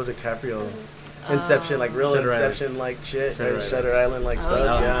that, Leonardo DiCaprio. Inception, like real Shutter Inception Island. like shit. Shutter Shutter Island like stuff.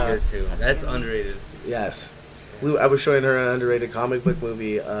 That Yeah. one's good too. That's good. underrated. Yes. I was showing her an underrated comic book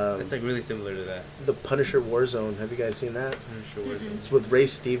movie. It's like really similar to that. The Punisher Warzone. Have you guys seen that? I'm not sure where it's in. It's with Ray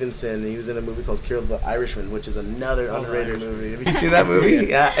Stevenson. He was in a movie called Kill the Irishman, which is another underrated Irishman. movie. Have you seen that movie?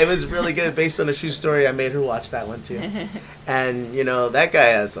 Yeah, it was really good. Based on a true story. I made her watch that one too. And, you know, that guy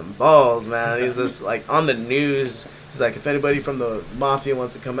has some balls, man. He's just like on the news. He's like, if anybody from the mafia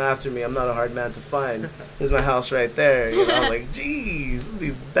wants to come after me, I'm not a hard man to find. Here's my house right there. You know, I'm like, geez, this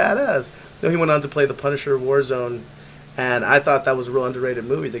dude's badass. Then he went on to play the Punisher Warzone. And I thought that was a real underrated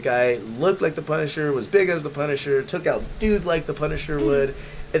movie. The guy looked like the Punisher, was big as the Punisher, took out dudes like the Punisher would.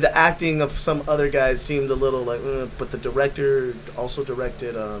 And the acting of some other guys seemed a little like, but the director also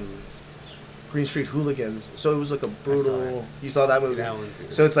directed Green Street Hooligans. So it was like a brutal. You saw that movie? That one's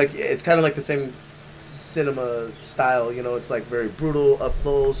good. So it's like it's kind of like the same cinema style. You know, it's like very brutal, up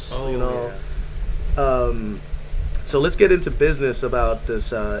close. Oh, you know. Yeah. So let's get into business about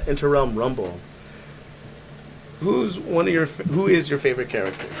this Interrealm Rumble. Who is your favorite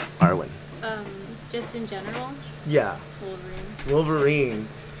character, Arwen? just in general, Yeah, Wolverine.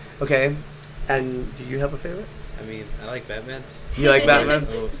 Okay, and do you have a favorite? I mean, I like Batman. You like Batman?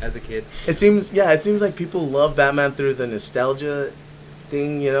 As a kid. It seems like people love Batman through the nostalgia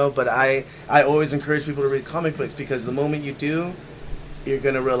thing, you know, but I always encourage people to read comic books because the moment you do, you're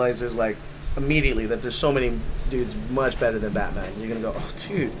going to realize there's like immediately that there's so many dudes much better than Batman. You're going to go, oh,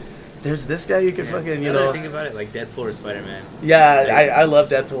 dude, there's this guy you could fucking, you know. Think about it, like Deadpool or Spider-Man. Yeah, Like, I love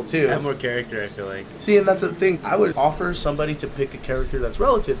Deadpool too. Have more character, I feel like. See, and that's the thing. I would offer somebody to pick a character that's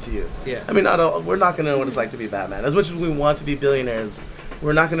relative to you. Yeah. I mean, we're not going to know what it's like to be Batman. As much as we want to be billionaires,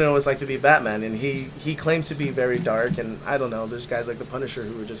 we're not going to know what it's like to be Batman. And he claims to be very dark, and I don't know. There's guys like the Punisher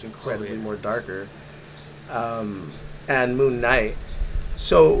who are just incredibly more darker. And Moon Knight.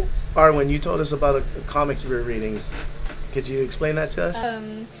 So, Arwen, you told us about a comic you were reading. Could you explain that to us?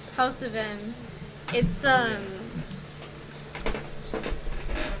 House of M. It's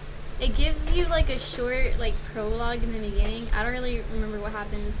it gives you like a short like prologue in the beginning. I don't really remember what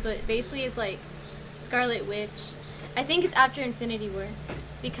happens, but basically it's like Scarlet Witch. I think it's after Infinity War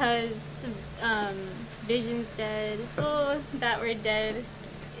because Vision's dead. Oh, that we're dead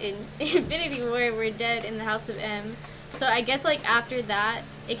in Infinity War. We're dead in the House of M. So I guess like after that,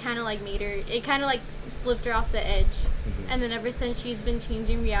 it kind of like flipped her off the edge. And then ever since she's been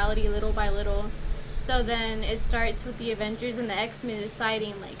changing reality little by little. So then it starts with the Avengers and the X-Men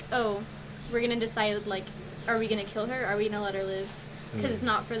deciding like, oh, we're going to decide like, are we going to kill her? Are we going to let her live? Because it's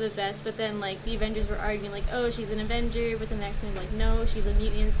not for the best. But then like the Avengers were arguing like, oh, she's an Avenger. But then the X-Men like, no, she's a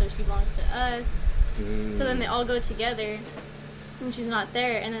mutant, so she belongs to us. So then they all go together and she's not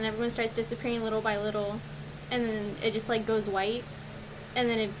there. And then everyone starts disappearing little by little. And then it just like goes white. And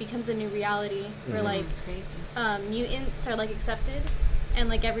then it becomes a new reality where like mutants are like accepted, and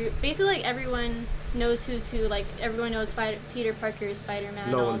like basically everyone knows who's who. Like everyone knows Peter Parker is Spider-Man.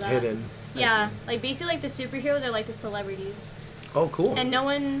 No and all one's that. hidden. Yeah, like basically like the superheroes are like the celebrities. Oh, cool. And no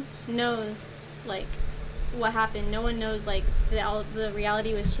one knows like what happened. No one knows like the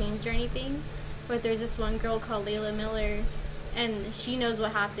reality was changed or anything. But there's this one girl called Layla Miller, and she knows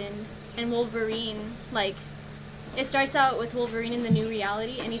what happened. And Wolverine like. It starts out with Wolverine in the new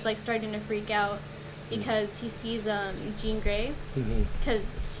reality, and he's like starting to freak out because he sees Jean Grey because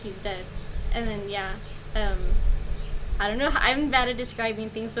she's dead. And then I don't know. I'm bad at describing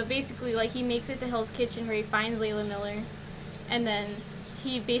things, but basically like he makes it to Hell's Kitchen where he finds Layla Miller, and then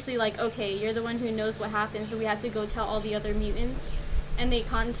he basically like, okay, you're the one who knows what happened, so we have to go tell all the other mutants, and they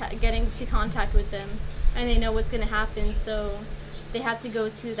get into contact with them, and they know what's gonna happen, so they have to go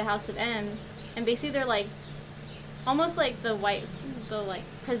to the House of M, and basically they're like. Almost like the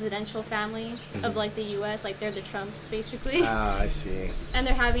presidential family of like the U.S. Like they're the Trumps basically. Ah, I see. And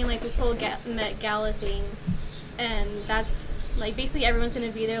they're having like this whole Met Gala thing, and that's like basically everyone's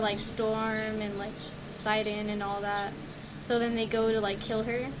gonna be there, like Storm and like Poseidon and all that. So then they go to like kill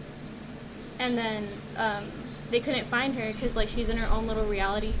her, and then they couldn't find her because like she's in her own little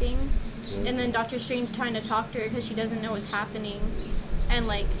reality thing. And then Doctor Strange trying to talk to her because she doesn't know what's happening. and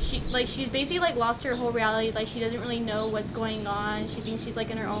like she's basically like lost her whole reality. Like she doesn't really know what's going on. She thinks she's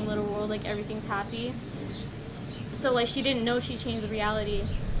like in her own little world, like everything's happy. So like she didn't know she changed the reality,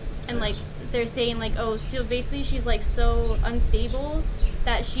 and like they're saying like, oh, so basically she's like so unstable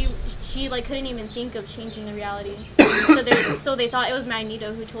that she like couldn't even think of changing the reality. So they thought it was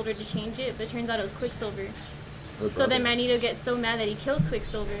Magneto who told her to change it, but it turns out it was Quicksilver. So then Magneto gets so mad that he kills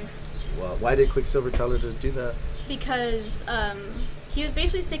Quicksilver. Well, why did Quicksilver tell her to do that? Because he was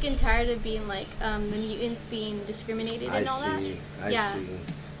basically sick and tired of being like the mutants being discriminated and all that. I see.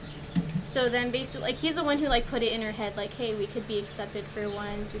 So then basically, like, he's the one who like put it in her head, like, hey, we could be accepted for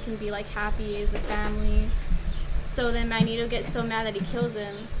once. We can be like happy as a family. So then Magneto gets so mad that he kills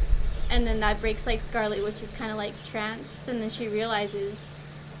him, and then that breaks like Scarlet Witch's kind of like trance, and then she realizes.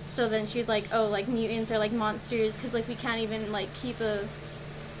 So then she's like, oh, like mutants are like monsters, because like we can't even like keep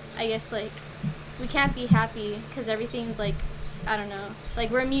I guess like we can't be happy because everything's like, I don't know, like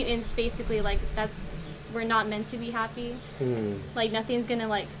we're mutants basically, like we're not meant to be happy. Like nothing's gonna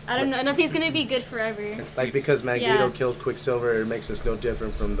like, I don't know, nothing's gonna be good forever. Like because Magneto killed Quicksilver, it makes us no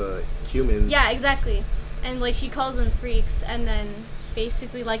different from the humans. Yeah, exactly. And like she calls them freaks, and then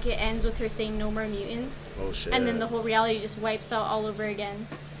basically like it ends with her saying no more mutants. Oh shit. And then the whole reality just wipes out all over again.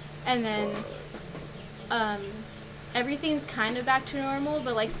 And then everything's kind of back to normal,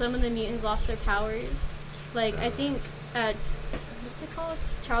 but like some of the mutants lost their powers. Like I think what's it called?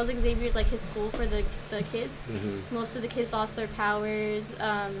 Charles Xavier's like his school for the kids. Mm-hmm. Most of the kids lost their powers.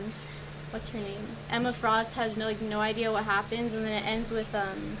 What's her name? Emma Frost has no idea what happens, and then it ends with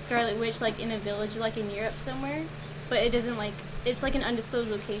Scarlet Witch like in a village like in Europe somewhere, but it doesn't like, it's like an undisclosed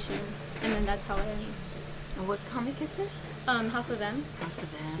location, and then that's how it ends. And what comic is this? House of M. House of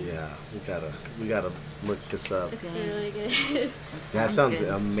M. Yeah, we gotta look this up. It's really good. That sounds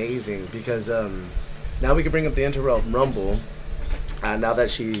amazing, because now we can bring up the Interrealm Rumble. Now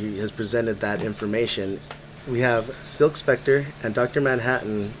that she has presented that information, we have Silk Spectre and Dr.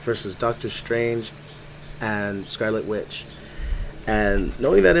 Manhattan versus Doctor Strange and Scarlet Witch. And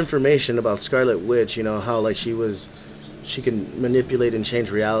knowing that information about Scarlet Witch, you know, how like she can manipulate and change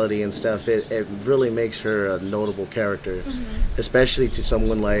reality and stuff, it really makes her a notable character, especially to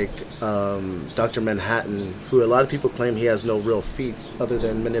someone like Dr. Manhattan, who a lot of people claim he has no real feats other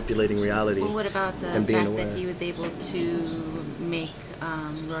than manipulating reality. Well, what about the fact that he was able to make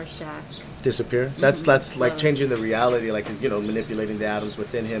Rorschach disappear? That's like changing the reality, like, you know, manipulating the atoms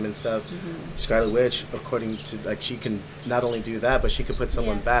within him and stuff. Scarlet Witch, according to, like, she can not only do that, but she can put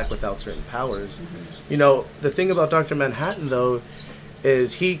someone back without certain powers. You know, the thing about Dr. Manhattan, though,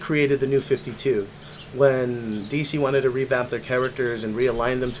 is he created the New 52. When DC wanted to revamp their characters and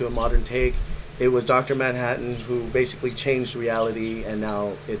realign them to a modern take, it was Dr. Manhattan who basically changed reality, and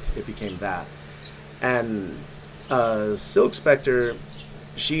now it became that. And Silk Spectre,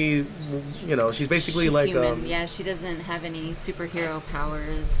 she's basically she's like human. She doesn't have any superhero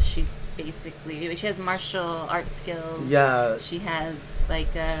powers. She has martial art skills. Yeah, she has like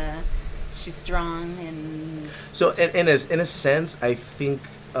she's strong, and so in a sense, I think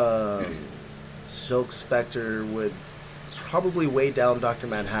Silk Spectre would probably weigh down Dr.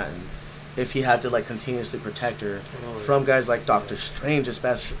 Manhattan if he had to like continuously protect her from guys like Doctor Strange,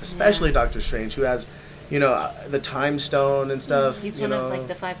 especially Doctor Strange, who has, you know, the Time Stone and stuff. He's one of like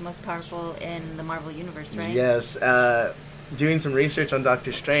the 5 most powerful in the Marvel Universe, right? Yes. Doing some research on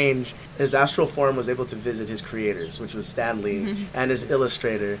Doctor Strange, his astral form was able to visit his creators, which was Stan Lee and his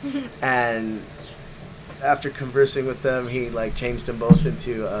illustrator. And after conversing with them, he like changed them both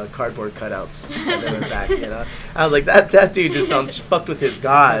into cardboard cutouts, and they went back. You know, I was like, that dude just fucked with his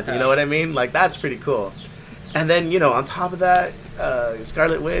god. You know what I mean? Like, that's pretty cool. And then, you know, on top of that,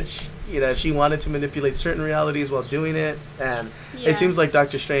 Scarlet Witch, you know, if she wanted to manipulate certain realities while doing it, and it seems like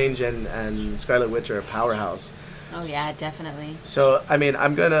Doctor Strange and Scarlet Witch are a powerhouse. Oh yeah, definitely. So I mean,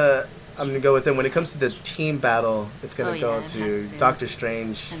 I'm gonna go with them. When it comes to the team battle, it's gonna go to Doctor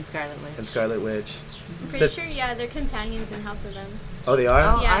Strange and Scarlet Witch. I'm pretty sure, they're companions in House of M. Oh, they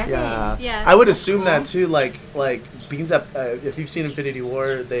are? Oh, yeah. I would assume that too. Like Beans Up. If you've seen Infinity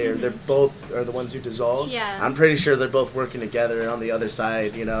War, they're both are the ones who dissolve. Yeah. I'm pretty sure they're both working together on the other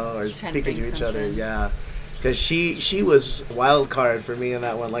side, you know, or speaking to each other. Yeah, because she was wild card for me in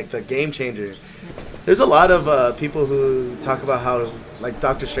that one, like the game changer. There's a lot of people who talk about how, like,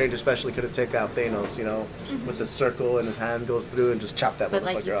 Doctor Strange especially could have taken out Thanos, you know, with the circle and his hand goes through and just chop that motherfucker off.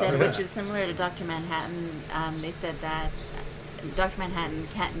 But like you said, which is similar to Dr. Manhattan, they said that Dr. Manhattan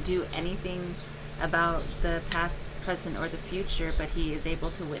can't do anything about the past, present, or the future, but he is able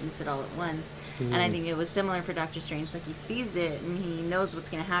to witness it all at once. And I think it was similar for Doctor Strange. Like, he sees it and he knows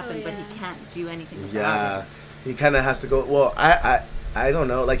what's going to happen, but he can't do anything about it. He kind of has to go. Well, I don't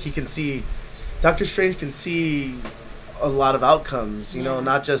know, like he can see, Doctor Strange can see a lot of outcomes, you know,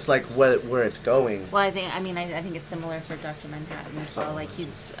 not just like where it's going. Well, I think it's similar for Dr. Manhattan as well. Like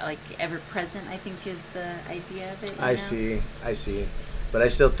he's like ever present, I think is the idea of it. I see. But I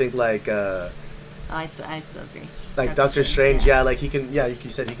still think like I still agree. Like Doctor Strange, like he can, like you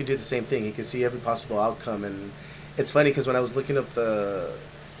said, he can do the same thing. He can see every possible outcome, and it's funny because when I was looking up the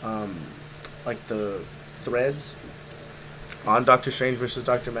threads on Doctor Strange versus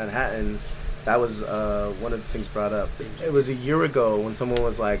Dr. Manhattan, that was one of the things brought up. It was a year ago when someone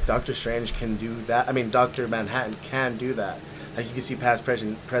was like, Doctor Strange can do that. I mean, Dr. Manhattan can do that. Like, you can see past,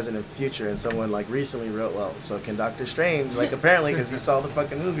 present, and future. And someone, like, recently wrote, well, so can Doctor Strange. Like, apparently, because you saw the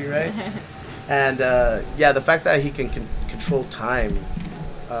fucking movie, right? And, the fact that he can control time,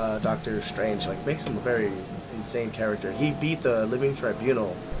 Doctor Strange, like, makes him a very insane character. He beat the Living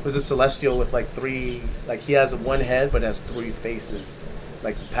Tribunal. It was a Celestial with, like, three... Like, he has one head, but has three faces.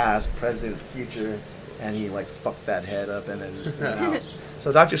 Like the past, present, future, and he like fucked that head up and then went out.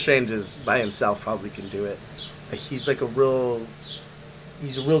 So Doctor Strange is by himself probably can do it. He's like a real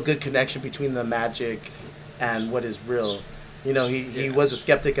good connection between the magic and what is real. You know, he was a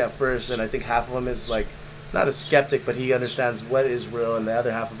skeptic at first, and I think half of him is like not a skeptic, but he understands what is real, and the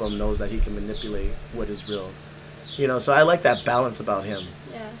other half of him knows that he can manipulate what is real. You know, so I like that balance about him.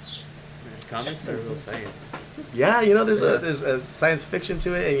 Yeah. Comics are real science. Yeah, you know, there's a science fiction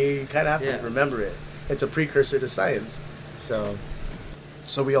to it, and you kind of have to remember it. It's a precursor to science. So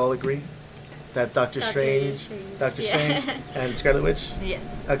we all agree that Doctor Strange, and Scarlet Witch?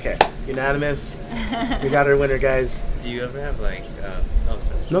 Yes. Okay, unanimous. We got our winner, guys. Do you ever have like,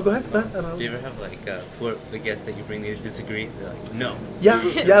 sorry. No, go ahead. Do you ever have like, for the guests that you bring, they disagree? They're like, no.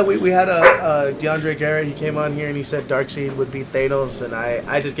 Yeah, we had a DeAndre Garrett. He came on here and he said Darkseid would beat Thanos, and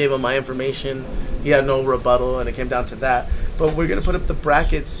I just gave him my information. He had no rebuttal, and it came down to that. But we're gonna put up the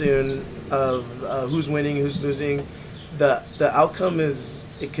bracket soon of who's winning, who's losing. The outcome is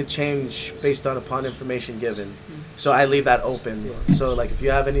it could change based upon information given. So I leave that open. So like if you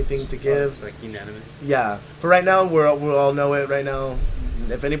have anything to give, it's like unanimous. Yeah. For right now, we'll all know it right now.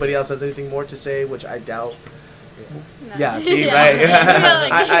 If anybody else has anything more to say, which I doubt. No. Yeah, see, right?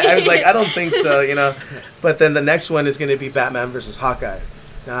 I was like, I don't think so, you know. But then the next one is going to be Batman versus Hawkeye.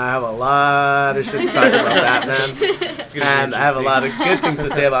 Now, I have a lot of shit to talk about Batman. And I have a lot of good things to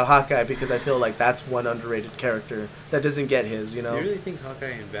say about Hawkeye because I feel like that's one underrated character that doesn't get his, you know. Do you really think Hawkeye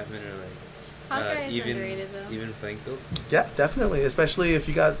and Batman are like Hawkeye is underrated, though. even playing field? Yeah, definitely. Especially if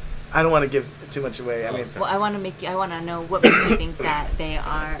you got... I don't want to give too much away. I mean, well, I want to know what makes you think that they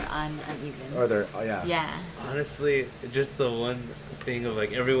are uneven. Or they're, Yeah. Honestly, just the one thing of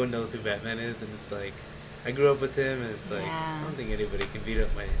like everyone knows who Batman is, and it's like I grew up with him, and it's like I don't think anybody can beat up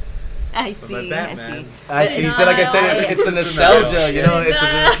my Batman. I see. So like I said, it's the nostalgia, you know. It's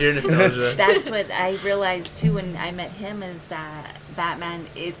a pure nostalgia. That's what I realized too when I met him is that Batman,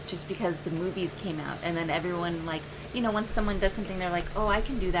 it's just because the movies came out, and then everyone like, you know, once someone does something, they're like, oh, I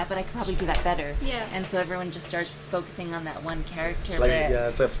can do that, but I could probably do that better. Yeah. And so everyone just starts focusing on that one character. Like,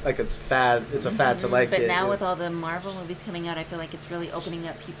 it's fad. It's a fad to like but it. But now with all the Marvel movies coming out, I feel like it's really opening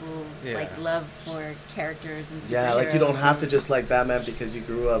up people's like love for characters and superheroes. Yeah, like you don't have to just like Batman because you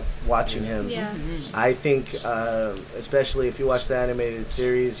grew up watching him. Yeah. I think, especially if you watch the animated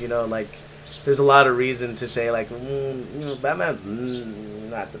series, you know, like there's a lot of reason to say like, you know, Batman's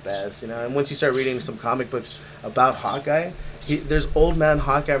not the best, you know. And once you start reading some comic books about Hawkeye, there's old man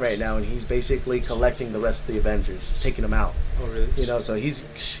Hawkeye right now, and he's basically collecting the rest of the Avengers, taking them out. Oh, really? You know, so he's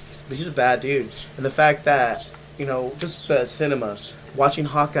a bad dude. And the fact that, you know, just the cinema, watching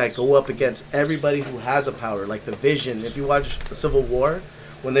Hawkeye go up against everybody who has a power, like the Vision. If you watch the Civil War,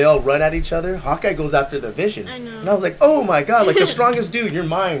 when they all run at each other, Hawkeye goes after the Vision. I know. And I was like, oh my god, like the strongest dude, you're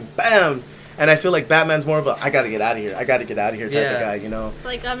mine, bam. And I feel like Batman's more of a I gotta get out of here type of guy, you know. It's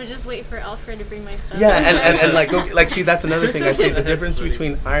like I'm gonna just wait for Alfred to bring my stuff. Yeah, and like see, that's another thing I say. The difference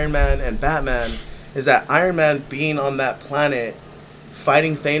between Iron Man and Batman is that Iron Man being on that planet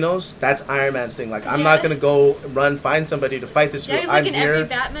fighting Thanos, that's Iron Man's thing. Like, I'm not gonna go find somebody to fight this. Yeah, like in every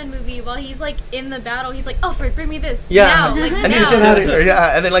Batman movie, while he's like in the battle, he's like, Alfred, bring me this. Yeah, now, like, I need to get out of here.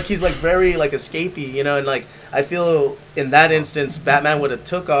 Yeah, and then like he's like very like escapey, you know, and like I feel in that instance, Batman would have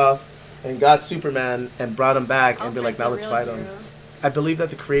took off and got Superman and brought him back and be like, now let's fight him. I believe that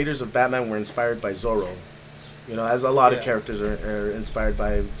the creators of Batman were inspired by Zorro. You know, as a lot of characters are inspired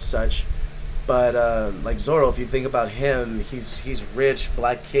by such. But like Zorro, if you think about him, he's rich,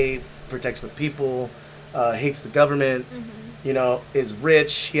 black cape, protects the people, hates the government. You know, is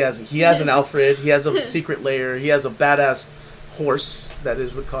rich. He has an Alfred. He has a secret lair. He has a badass horse that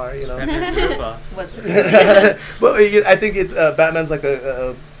is the car, you know. Was Well, I think it's Batman's like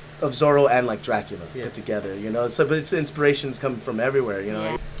a of Zorro and like Dracula put together, you know. So, but its inspirations come from everywhere, you know.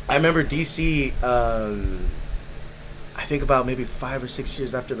 Yeah. I remember DC. I think about maybe 5 or 6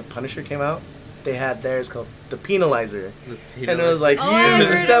 years after The Punisher came out, they had theirs called The Penalizer, and it was like, that's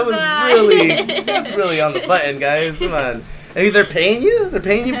really on the button, guys. Come on, I mean, they're paying you for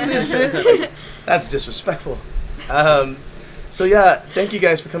this shit. Like, that's disrespectful. So yeah, thank you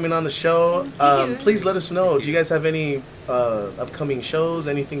guys for coming on the show. Please let us know. Do you guys have any upcoming shows?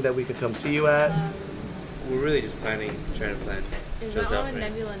 Anything that we could come see you at? We're really just trying to plan. Is that one with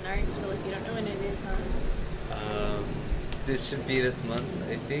Nebula Narcs? Well, if you don't know when it is, this should be this month,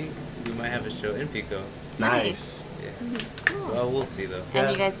 I think. We might have a show in Pico. Nice. Yeah. Cool. Well, we'll see though.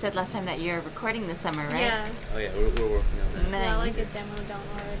 And you guys said last time that you're recording this summer, right? Yeah. Oh yeah, we're working on that. Nice. Yeah, like a demo down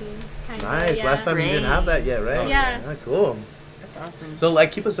already. Kind Nice. Of, Last time you didn't have that yet, right? Oh, yeah. Ah, cool. That's awesome. So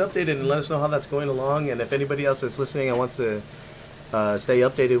like, keep us updated and let us know how that's going along. And if anybody else is listening and wants to stay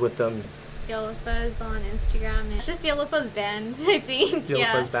updated with them, Yellow Fuzz on Instagram. It's just Yellow Fuzz Band, I think. Yellow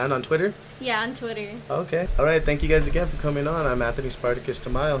Fuzz Band on Twitter. Yeah, on Twitter. Okay. All right. Thank you guys again for coming on. I'm Anthony Spartacus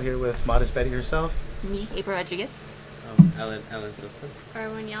Tamayo here with Modest Betty herself. Me, April Rodriguez. Alan Sosa.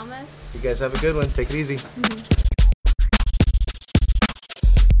 Arwen Llames. You guys have a good one. Take it easy. Mm-hmm.